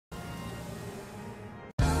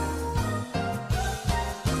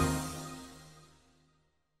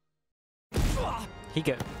He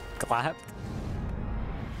got clapped.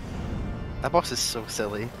 That boss is so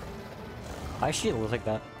silly. Why she look like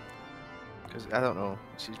that? Because, I don't know,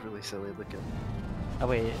 she's really silly looking. Oh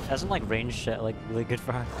wait, isn't like range shit like really good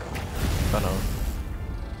for her? I don't know.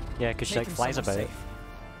 Yeah, because she like flies about it.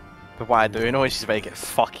 But what I do know is she's about to get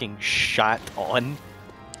fucking shat on.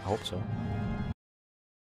 I hope so.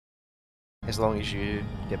 As long as you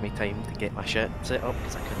give me time to get my shit set up,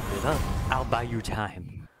 because I couldn't do that. I'll buy you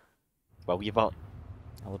time. Well, you've got.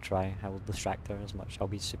 I will try. I will distract her as much. I'll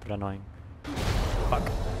be super annoying. Fuck.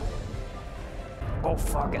 Oh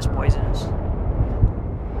fuck, it's poisonous.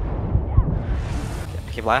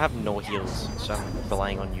 Okay, well I have no heals, so I'm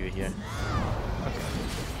relying on you here.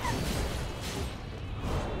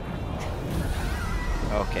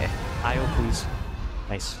 Okay. IO please.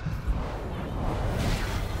 Nice.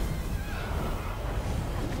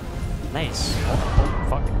 Nice. Oh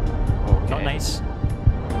fuck. Okay. Not nice.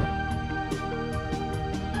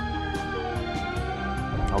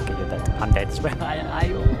 Okay, you're dead. I'm dead as well. I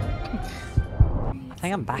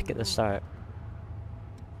think I'm back at the start.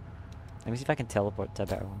 Let me see if I can teleport to a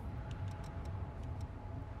better one.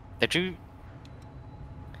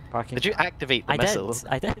 Parking. Did you activate the I missile? did.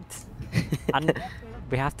 I did. And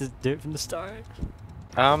we have to do it from the start.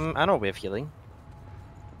 I know a way of healing.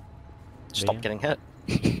 Stop Yeah. getting hit.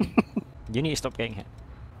 You need to stop getting hit.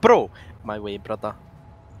 Bro! My way, brother.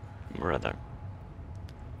 Brother.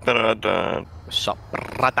 Brother. What's up,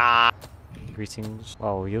 brother? Greetings.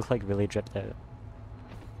 Wow, you look like really dripped out.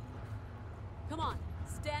 Come on,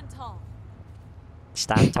 stand tall.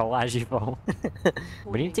 Stand tall as you fall.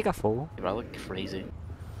 We need to take a fall. I look crazy.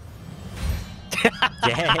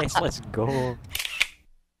 Yes, let's go.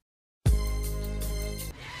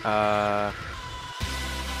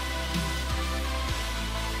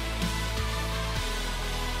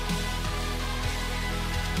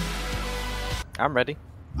 I'm ready.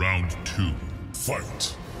 Round 2.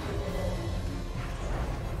 Fight.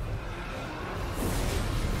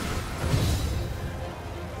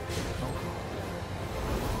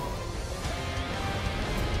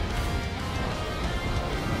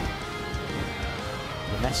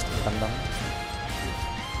 You missed. Dum dum.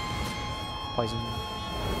 Poison.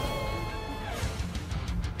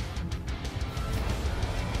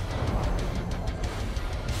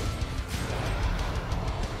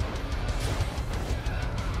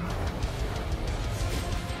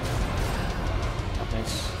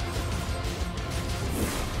 Nice.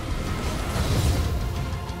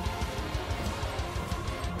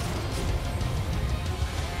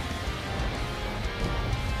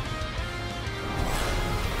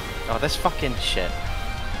 Oh, this fucking shit.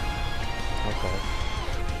 Okay.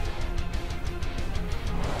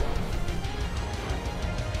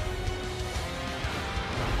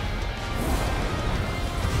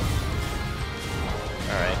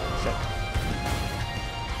 Alright. Shit.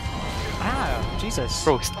 Ah, Jesus.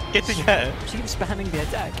 Bro, stop getting hit. She keeps spamming the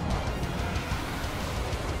attack.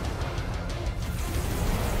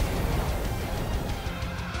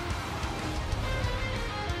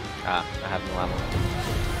 Ah, I have no ammo.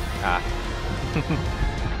 Ah.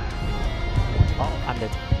 Oh, I'm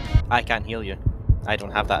dead. I can't heal you. I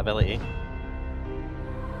don't have that ability.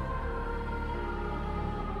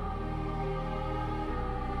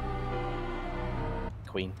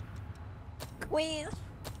 Queen. Queen.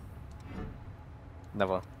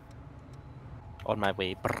 Never. On my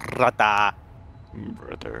way, brother.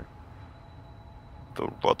 Brother. The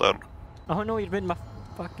brother. Oh no, you've been my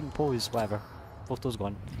fucking pose, whatever. Photo's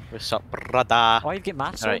gone. What's up, brother? Oh, you get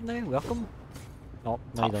mass Alright. now? Welcome. No,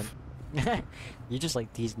 no you Tough. don't. You just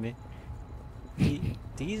like teased me.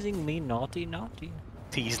 Teasing me, naughty, naughty.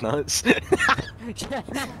 Tease nuts. I'm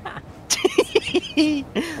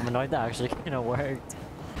annoyed that actually kind of worked.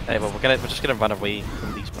 Hey, well, we're just gonna run away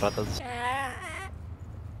from these brothers.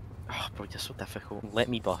 Oh, bro, you're so difficult. Let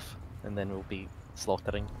me buff, and then we'll be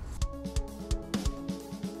slaughtering.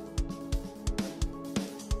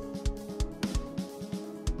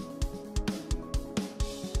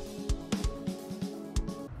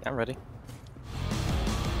 I'm ready.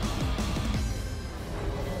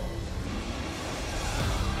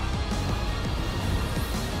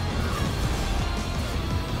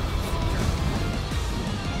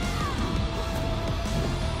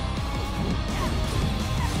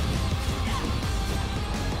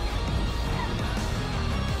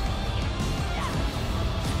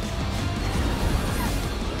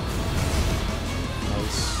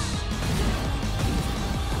 Nice.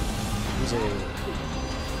 He's a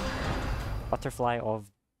butterfly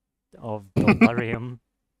of delirium.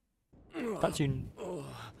 Cutscene.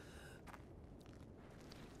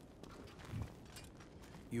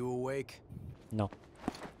 You awake? No.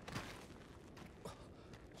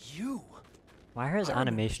 You? Why are his I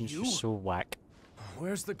remember animations you. just so whack?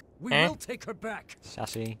 Where's the... We Eh? will take her back.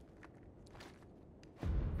 Sassy.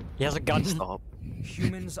 He has a gun. Stop.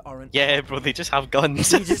 Humans aren't... Yeah, bro, they just have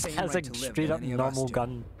guns. He just Same has a right to live straight than up any of us normal do.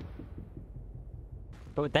 gun.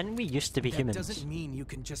 But then we used to be That humans. doesn't mean you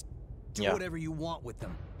can just do Yeah. whatever you want with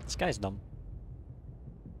them. This guy's dumb.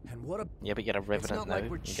 And what a... Yeah, but you're a It's revenant not now. like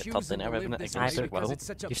we're You get turned choosing into to a live revenant this against way Isaac his because will. it's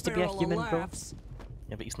such a Used to be a barrel of human, bro. laughs.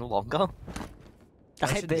 Yeah, but he's no longer. I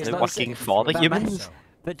Aye, should but be it's Is it not working the for the but man- humans?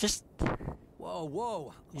 But just, Whoa,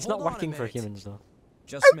 whoa. he's Hold not on a working for minute. humans though.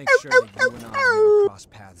 Just make sure that you and I never cross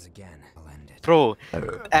paths again. I'll end it. Bro,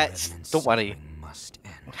 Revenant's don't worry. suffering must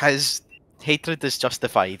end. His hatred is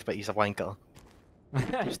justified, but he's a wanker.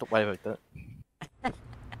 Just don't worry about that.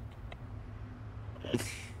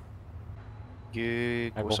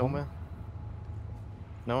 You I go go home? somewhere?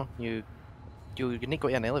 No, you need to go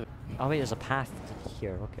to an elevator. Oh wait, there's a path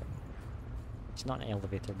here, okay. It's not an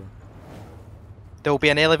elevator, bro. There'll be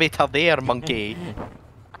an elevator there, monkey.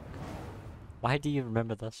 Why do you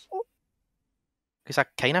remember this? Because I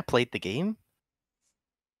kind of played the game.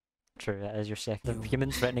 True, that is your second.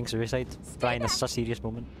 Humans threatening suicide. Brian, this is a serious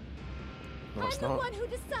moment. No, I'm it's the not. one who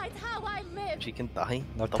decides how I live. She can die.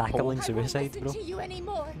 They're The tackling whole- I won't suicide, listen bro. to you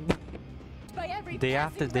anymore. By every Day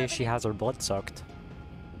after passing day, she revenant. has her blood sucked.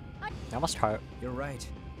 That must hurt. You're right.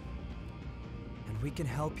 And we can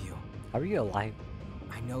help you. How are you alive?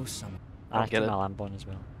 I know some. I get keep it. my lamp on as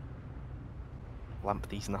well. Lamp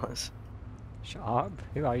these nuts. Shut up.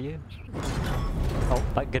 Who are you? Oh,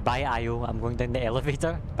 but goodbye, Io. I'm going down the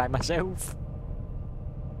elevator by myself.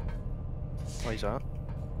 Why is that?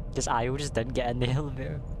 Because Io just didn't get in the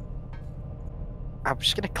elevator. I'm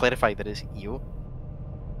just gonna clarify that it's you.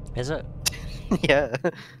 Is it? Yeah.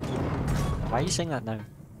 Why are you saying that now?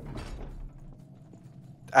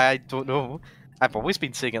 I don't know. I've always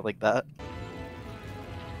been saying it like that.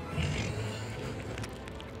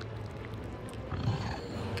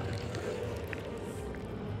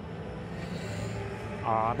 Oh,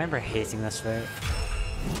 I remember hating this route.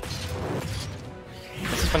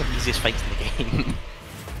 This is one of the easiest fights in the game.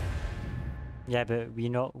 Yeah, but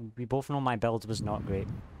we both know my build was not great.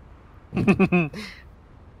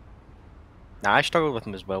 Nah, I struggled with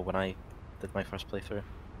him as well when I did my first playthrough.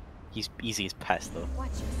 He's easy as piss though. Watch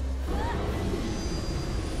yourself.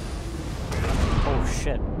 Oh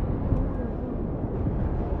shit.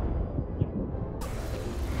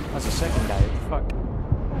 That's the second guy. Fuck.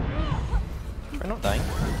 We're not dying.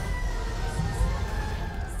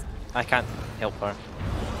 I can't help her.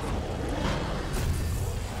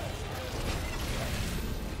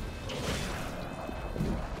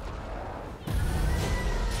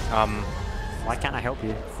 Why can't I help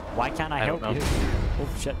you? Why can't I I don't help you? know. Oh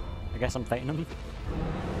shit. I guess I'm fighting him.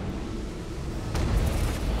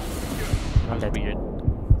 I'm That was dead. weird.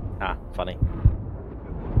 Ah, funny.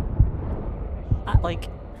 Like,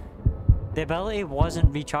 the ability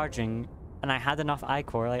wasn't recharging, and I had enough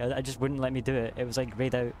iCore, like, I just wouldn't let me do it. It was like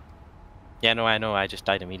grayed out. Yeah, no, I know, I just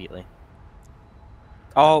died immediately.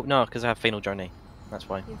 Oh, no, because I have Final Journey. That's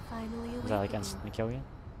why. You're finally awake. Does that like instantly kill you?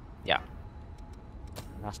 Yeah.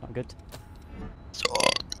 That's not good. So,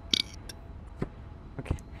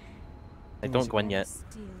 Okay. I don't go in yet.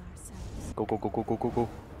 Steel ourselves. Go, go, go, go, go, go, go.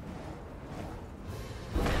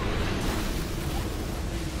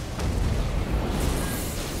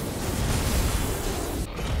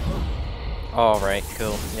 Alright,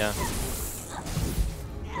 cool, yeah.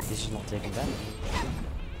 He's just not taking damage.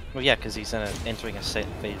 Well, yeah, because he's entering a set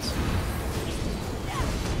phase.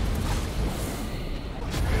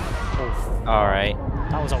 Oh, Alright.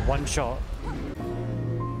 that was a one shot.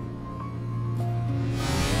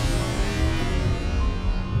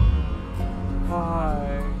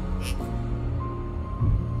 Why?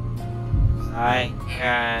 I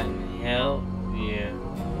can help you.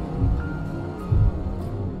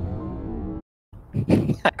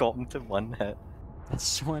 I got him to one hit. That's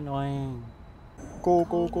so annoying. Go,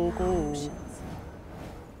 go, go, go.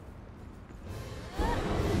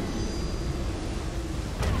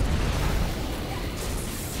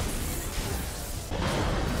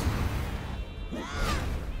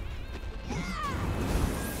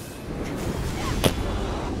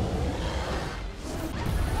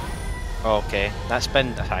 Okay, that spin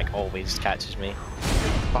attack always catches me.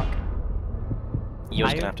 Fuck.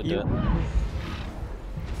 Yo's gonna have to do it. Have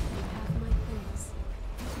my things.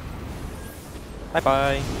 Bye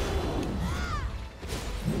bye.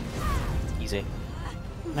 Easy.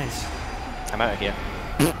 Nice. I'm out of here.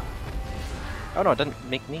 Oh no, it didn't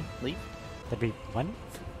make me leave. Did we win?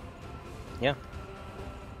 Yeah.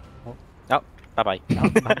 Oh. Oh, bye bye. Oh,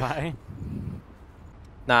 bye bye.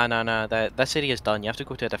 Nah, this area's done. You have to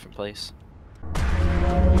go to a different place.